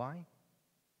 Why?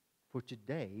 For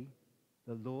today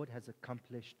the Lord has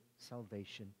accomplished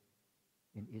salvation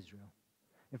in Israel.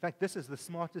 In fact, this is the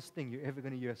smartest thing you're ever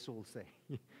going to hear Saul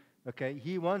say. Okay?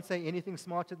 He won't say anything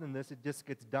smarter than this. It just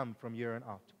gets dumb from here on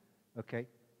out. Okay?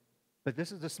 But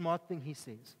this is the smart thing he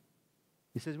says.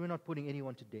 He says, we're not putting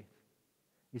anyone to death.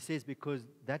 He says, because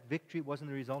that victory wasn't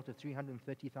the result of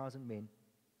 330,000 men.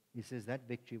 He says that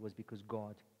victory was because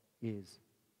God is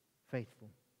faithful.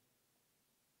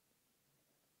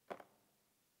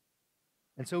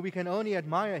 And so we can only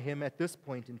admire him at this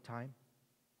point in time.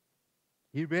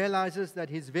 He realizes that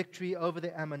his victory over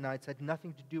the Ammonites had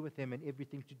nothing to do with him and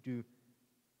everything to do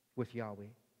with Yahweh.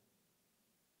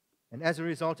 And as a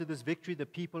result of this victory, the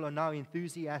people are now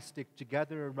enthusiastic to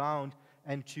gather around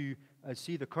and to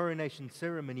see the coronation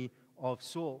ceremony of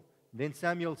Saul. Then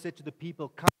Samuel said to the people,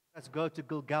 come, let's go to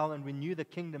Gilgal and renew the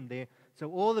kingdom there.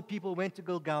 So all the people went to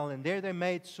Gilgal, and there they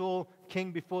made Saul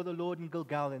king before the Lord in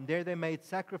Gilgal. And there they made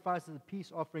sacrifices and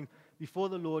peace offering before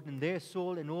the Lord. And there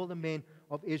Saul and all the men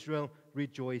of Israel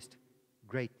rejoiced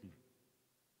greatly.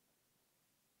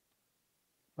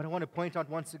 But I want to point out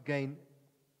once again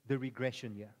the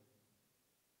regression here.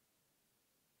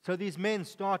 So these men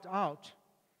start out,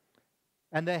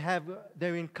 and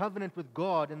they're in covenant with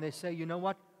God, and they say, you know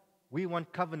what? We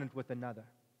want covenant with another.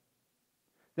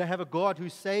 They have a God who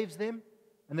saves them,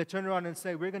 and they turn around and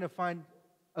say, we're going to find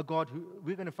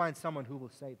someone who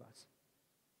will save us.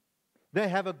 They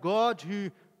have a God who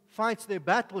fights their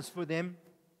battles for them,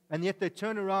 and yet they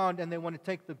turn around and they want to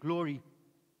take the glory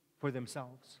for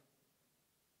themselves.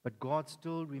 But God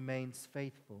still remains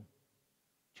faithful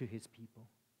to his people.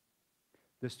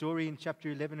 The story in chapter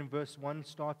 11 and verse 1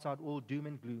 starts out all doom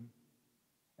and gloom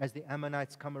as the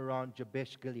Ammonites come around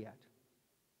Jabesh Gilead.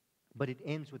 But it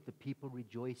ends with the people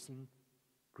rejoicing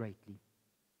greatly.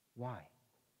 Why?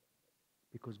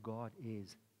 Because God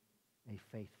is a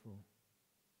faithful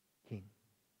King.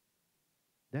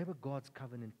 They were God's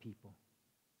covenant people.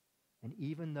 And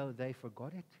even though they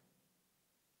forgot it,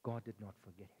 God did not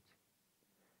forget it.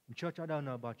 And church, I don't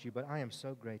know about you, but I am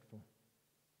so grateful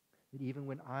that even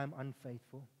when I'm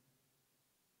unfaithful,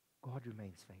 God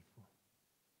remains faithful.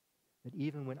 That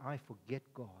even when I forget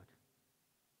God,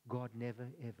 God never,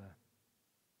 ever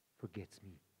forgets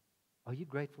me. Are you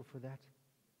grateful for that?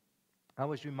 I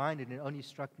was reminded, and it only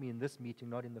struck me in this meeting,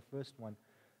 not in the first one.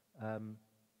 I've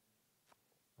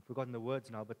forgotten the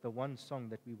words now, but the one song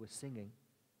that we were singing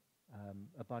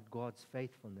about God's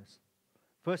faithfulness.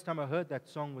 First time I heard that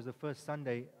song was the first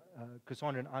Sunday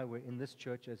Cassandra and I were in this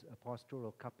church as a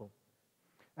pastoral couple.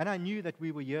 And I knew that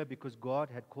we were here because God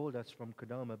had called us from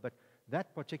Kadoma, but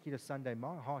that particular Sunday,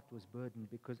 my heart was burdened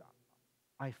because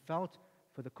I felt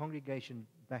for the congregation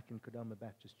back in Kadoma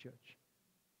Baptist Church.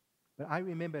 But I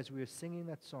remember as we were singing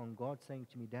that song, God saying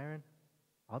to me, Darren,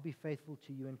 I'll be faithful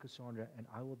to you and Cassandra, and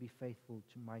I will be faithful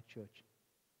to my church,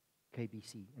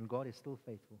 KBC. And God is still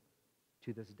faithful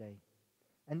to this day.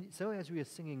 And so as we were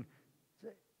singing,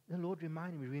 the Lord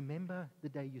reminded me, remember the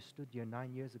day you stood here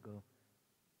 9 years ago,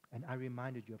 and I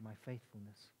reminded you of my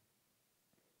faithfulness.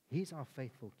 He's our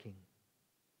faithful King.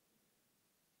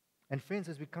 And friends,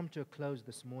 as we come to a close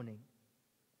this morning,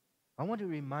 I want to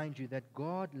remind you that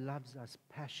God loves us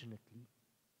passionately,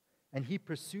 and He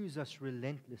pursues us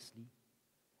relentlessly,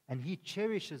 and He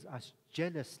cherishes us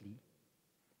jealously,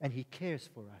 and He cares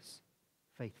for us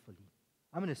faithfully.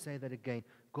 I'm going to say that again.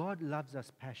 God loves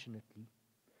us passionately.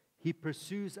 He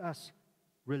pursues us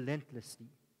relentlessly.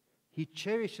 He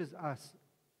cherishes us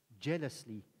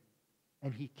jealously,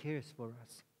 and He cares for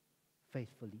us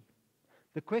faithfully.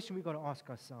 The question we've got to ask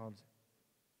ourselves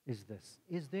is this: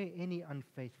 is there any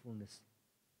unfaithfulness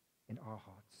in our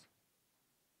hearts?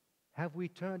 Have we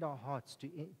turned our hearts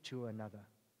to another?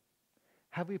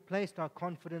 Have we placed our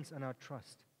confidence and our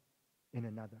trust in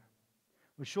another?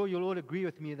 I'm sure you'll all agree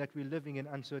with me that we're living in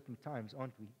uncertain times,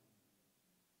 aren't we?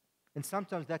 And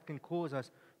sometimes that can cause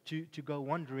us to go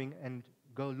wandering and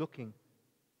go looking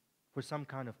for some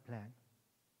kind of plan.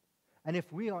 And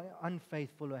if we are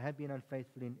unfaithful or have been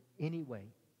unfaithful in any way,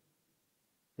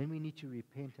 then we need to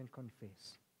repent and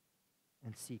confess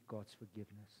and seek God's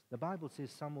forgiveness. The Bible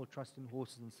says some will trust in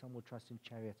horses and some will trust in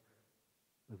chariots,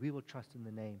 but we will trust in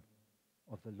the name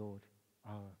of the Lord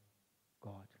our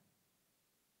God.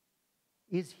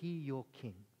 Is He your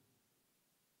King?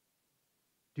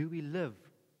 Do we live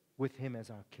with Him as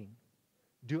our King?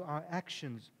 Do our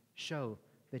actions show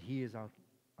that He is our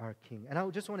King? And I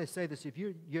just want to say this: if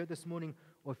you're here this morning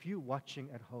or if you're watching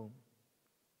at home,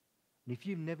 and if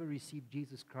you've never received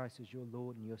Jesus Christ as your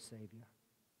Lord and your Savior,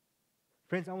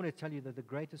 friends, I want to tell you that the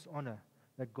greatest honor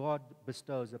that God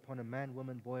bestows upon a man,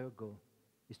 woman, boy, or girl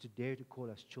is to dare to call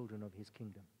us children of His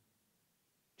kingdom,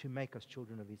 to make us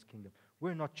children of His kingdom.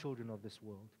 We're not children of this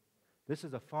world. This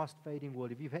is a fast-fading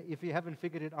world. If you haven't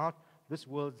figured it out, this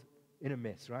world's in a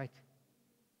mess, right?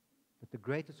 But the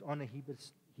greatest honor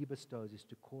He bestows is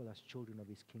to call us children of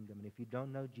His kingdom. And if you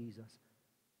don't know Jesus,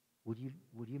 would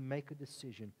you make a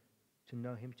decision to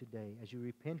know Him today? As you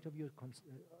repent of your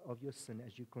sin,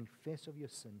 as you confess of your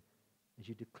sin, as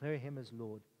you declare Him as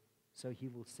Lord, so He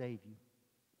will save you.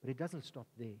 But it doesn't stop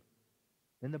there.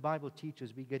 Then the Bible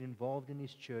teaches we get involved in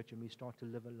His church and we start to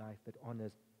live a life that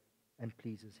honors and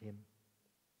pleases Him.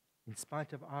 In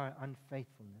spite of our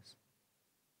unfaithfulness,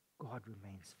 God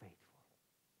remains faithful.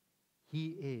 He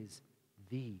is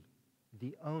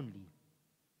the only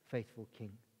faithful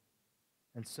King.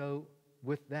 And so,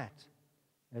 with that,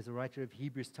 as the writer of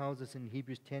Hebrews tells us in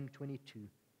Hebrews 10:22,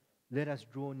 let us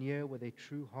draw near with a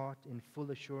true heart in full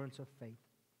assurance of faith,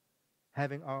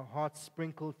 having our hearts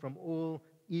sprinkled from all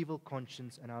evil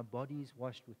conscience and our bodies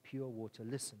washed with pure water.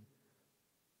 Listen,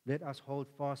 let us hold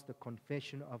fast the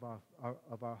confession of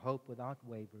our hope without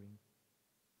wavering,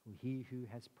 for He who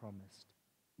has promised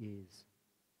is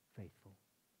faithful.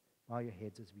 Bow your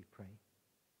heads as we pray.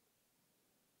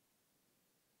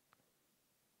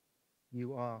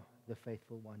 You are the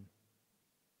faithful one.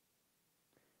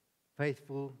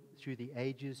 Faithful through the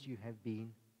ages you have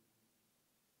been,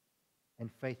 and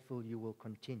faithful you will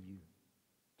continue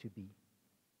to be.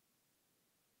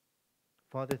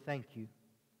 Father, thank you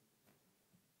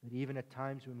that even at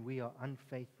times when we are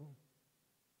unfaithful,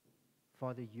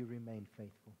 Father, you remain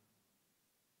faithful.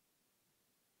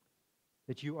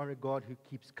 That you are a God who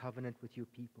keeps covenant with your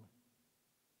people.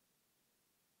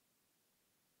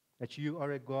 That you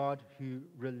are a God who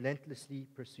relentlessly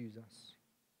pursues us.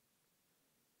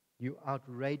 You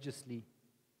outrageously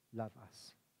love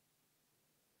us.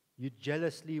 You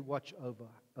jealously watch over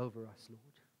us,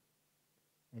 Lord,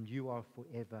 and you are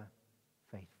forever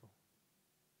faithful.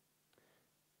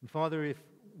 And Father, if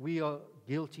we are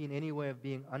guilty in any way of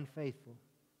being unfaithful,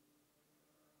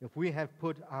 if we have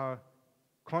put our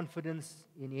confidence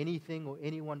in anything or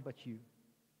anyone but you,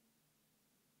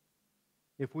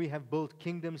 if we have built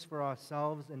kingdoms for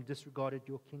ourselves and disregarded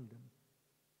your kingdom,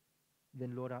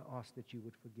 then, Lord, I ask that you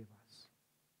would forgive us.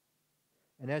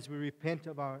 And as we repent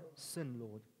of our sin,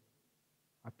 Lord,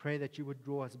 I pray that you would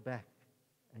draw us back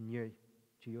and near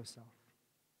to yourself.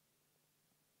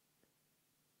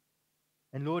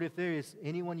 And Lord, if there is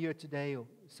anyone here today or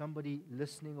somebody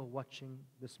listening or watching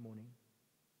this morning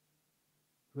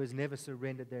who has never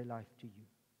surrendered their life to you,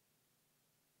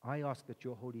 I ask that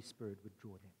your Holy Spirit would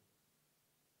draw them.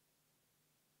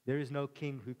 There is no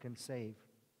king who can save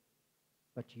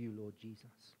but you, Lord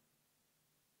Jesus.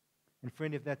 And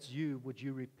friend, if that's you, would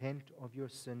you repent of your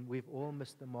sin? We've all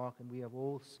missed the mark and we have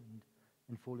all sinned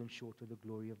and fallen short of the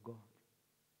glory of God.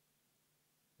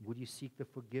 Would you seek the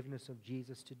forgiveness of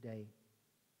Jesus today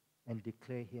and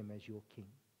declare him as your King?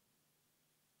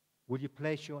 Would you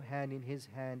place your hand in his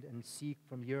hand and seek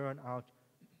from here on out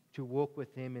to walk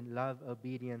with him in love,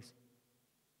 obedience,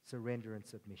 surrender, and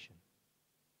submission?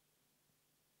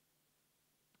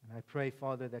 And I pray,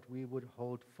 Father, that we would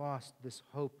hold fast this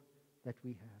hope that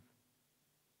we have,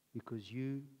 because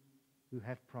you who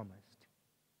have promised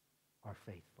are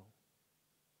faithful.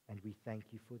 And we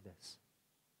thank you for this,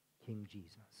 King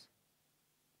Jesus.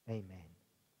 Amen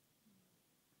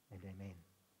and amen.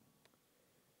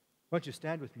 Won't you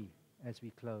stand with me as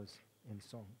we close in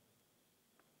song?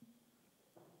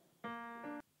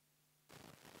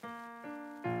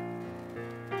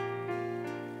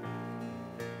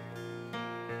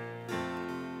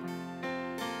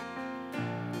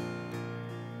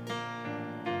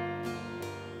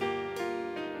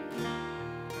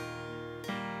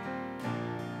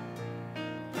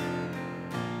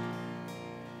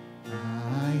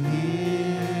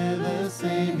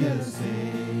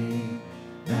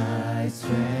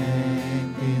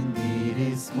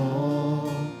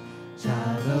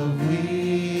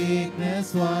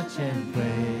 Watch and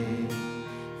pray,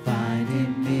 find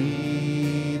in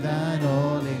me thine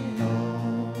all in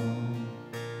all.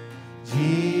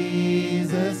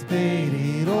 Jesus paid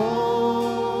it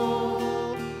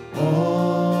all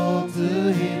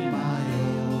to him I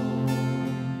owe.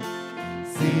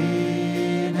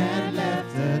 Sin had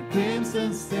left a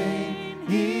crimson stain,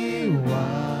 he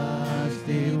washed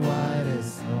it white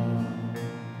as snow.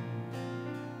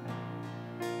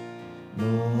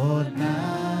 Lord, now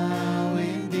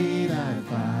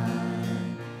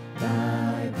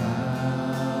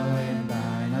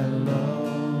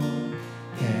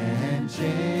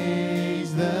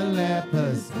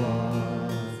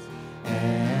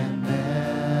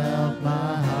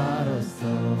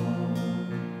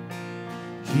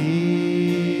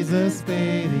Jesus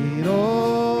paid it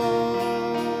all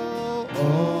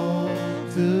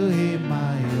to him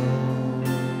I owe.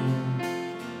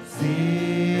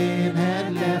 Sin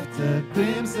had left a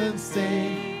crimson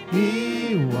stain,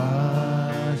 he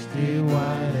washed it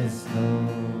white as snow.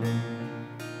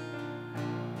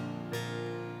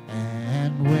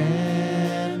 And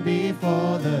when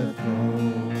before the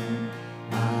throne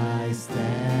I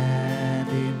stand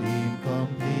in him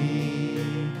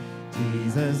complete,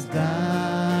 Jesus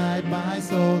died my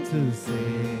soul to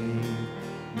save,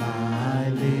 my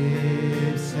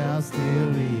lips shall still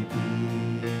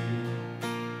repeat.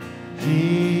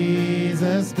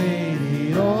 Jesus paid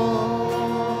it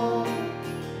all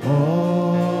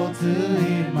to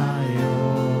him I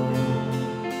owe.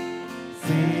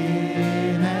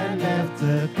 Sin had left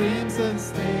a crimson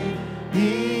stain,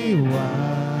 he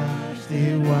washed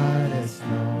it white as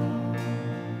snow.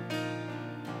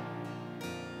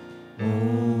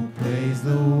 Oh, praise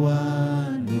the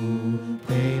one who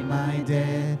paid my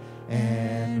debt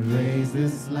and raised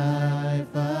this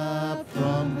life up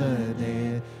from the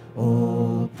dead.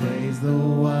 Oh, praise the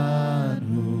one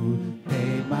who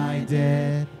paid my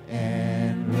debt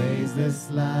and raised this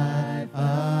life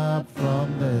up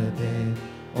from the dead.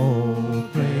 Oh,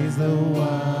 praise the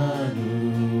one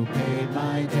who paid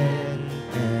my debt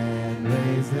and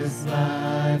raised this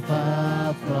life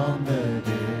up from the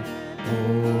dead.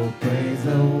 Oh, praise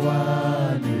the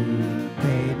one who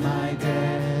paid my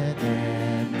debt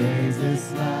and raised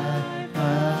this life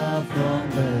up from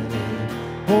the dead.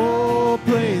 Oh,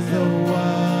 praise the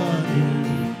one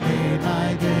who paid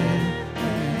my debt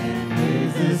and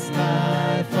raised this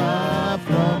life up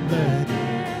from the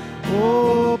dead.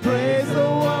 Oh, praise the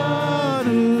one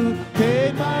who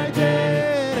paid my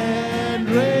debt and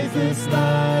raised this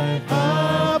life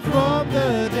up from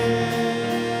the dead.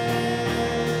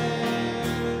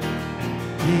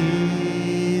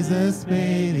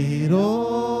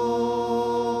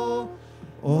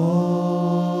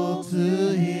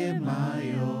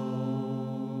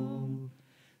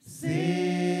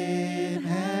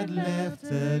 blood left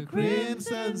a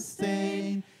crimson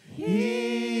stain.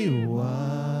 He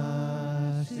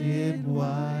washed it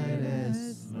white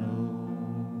as snow.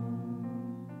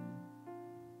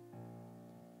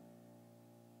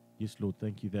 Yes, Lord,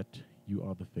 thank you that you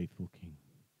are the faithful King.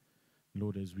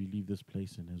 Lord, as we leave this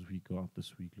place and as we go out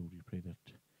this week, Lord, we pray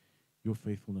that your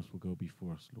faithfulness will go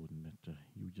before us, Lord, and that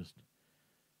you just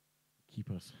keep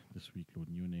us this week, Lord.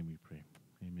 In your name we pray.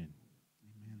 Amen.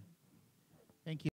 Amen. Thank you.